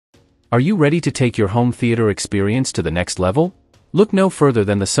Are you ready to take your home theater experience to the next level? Look no further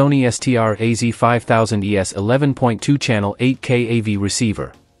than the Sony STR-AZ5000ES 11.2-channel 8K AV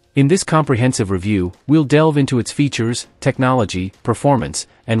receiver. In this comprehensive review, we'll delve into its features, technology, performance,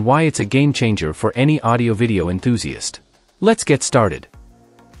 and why it's a game-changer for any audio-video enthusiast. Let's get started.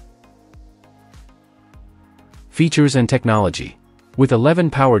 Features and technology. With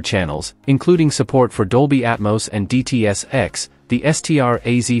 11 powered channels, including support for Dolby Atmos and DTS-X, the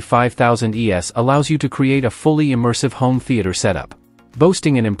STR-AZ5000ES allows you to create a fully immersive home theater setup.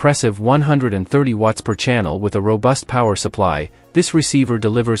 Boasting an impressive 130 watts per channel with a robust power supply, this receiver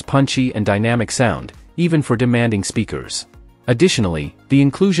delivers punchy and dynamic sound, even for demanding speakers. Additionally, the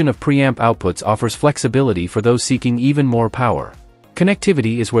inclusion of preamp outputs offers flexibility for those seeking even more power.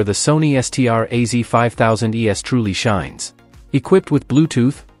 Connectivity is where the Sony STR-AZ5000ES truly shines. Equipped with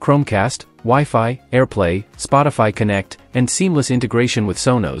Bluetooth, Chromecast, Wi-Fi, AirPlay, Spotify Connect, and seamless integration with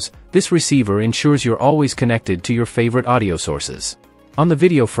Sonos, this receiver ensures you're always connected to your favorite audio sources. On the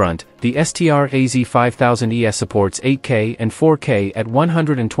video front, the STR-AZ5000ES supports 8K and 4K at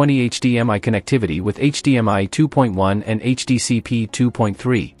 120 HDMI connectivity with HDMI 2.1 and HDCP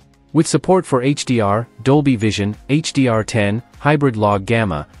 2.3. With support for HDR, Dolby Vision, HDR10, Hybrid Log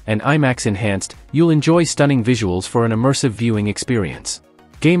Gamma, and IMAX Enhanced, you'll enjoy stunning visuals for an immersive viewing experience.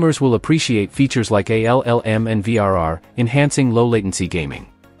 Gamers will appreciate features like ALLM and VRR, enhancing low-latency gaming.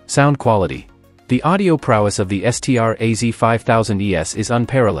 Sound quality. The audio prowess of the STR-AZ5000ES is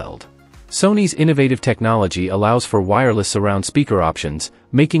unparalleled. Sony's innovative technology allows for wireless surround speaker options,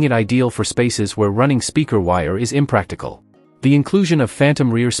 making it ideal for spaces where running speaker wire is impractical. The inclusion of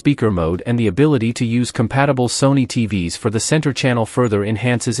phantom rear speaker mode and the ability to use compatible Sony TVs for the center channel further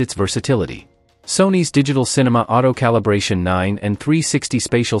enhances its versatility. Sony's digital cinema auto-calibration 9 and 360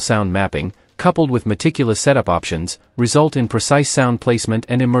 spatial sound mapping, coupled with meticulous setup options, result in precise sound placement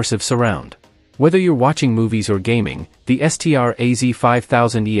and immersive surround. Whether you're watching movies or gaming, the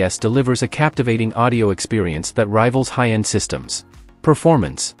STR-AZ5000ES delivers a captivating audio experience that rivals high-end systems.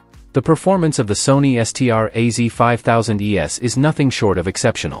 Performance. The performance of the Sony STR-AZ5000ES is nothing short of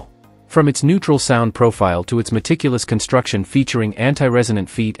exceptional. From its neutral sound profile to its meticulous construction featuring anti-resonant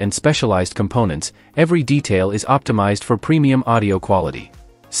feet and specialized components, every detail is optimized for premium audio quality.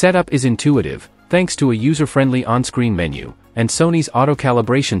 Setup is intuitive, thanks to a user-friendly on-screen menu, and Sony's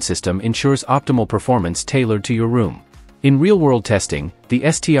auto-calibration system ensures optimal performance tailored to your room. In real-world testing, the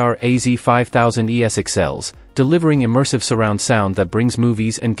STR-AZ5000ES excels, delivering immersive surround sound that brings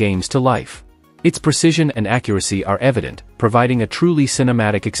movies and games to life. Its precision and accuracy are evident, providing a truly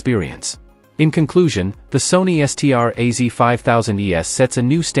cinematic experience. In conclusion, the Sony STR-AZ5000ES sets a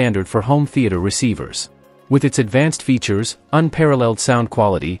new standard for home theater receivers. With its advanced features, unparalleled sound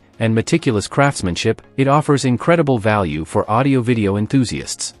quality, and meticulous craftsmanship, it offers incredible value for audio-video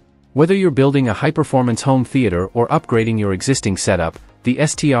enthusiasts. Whether you're building a high-performance home theater or upgrading your existing setup, the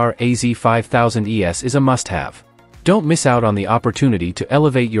STR-AZ5000ES is a must-have. Don't miss out on the opportunity to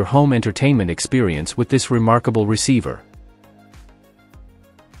elevate your home entertainment experience with this remarkable receiver.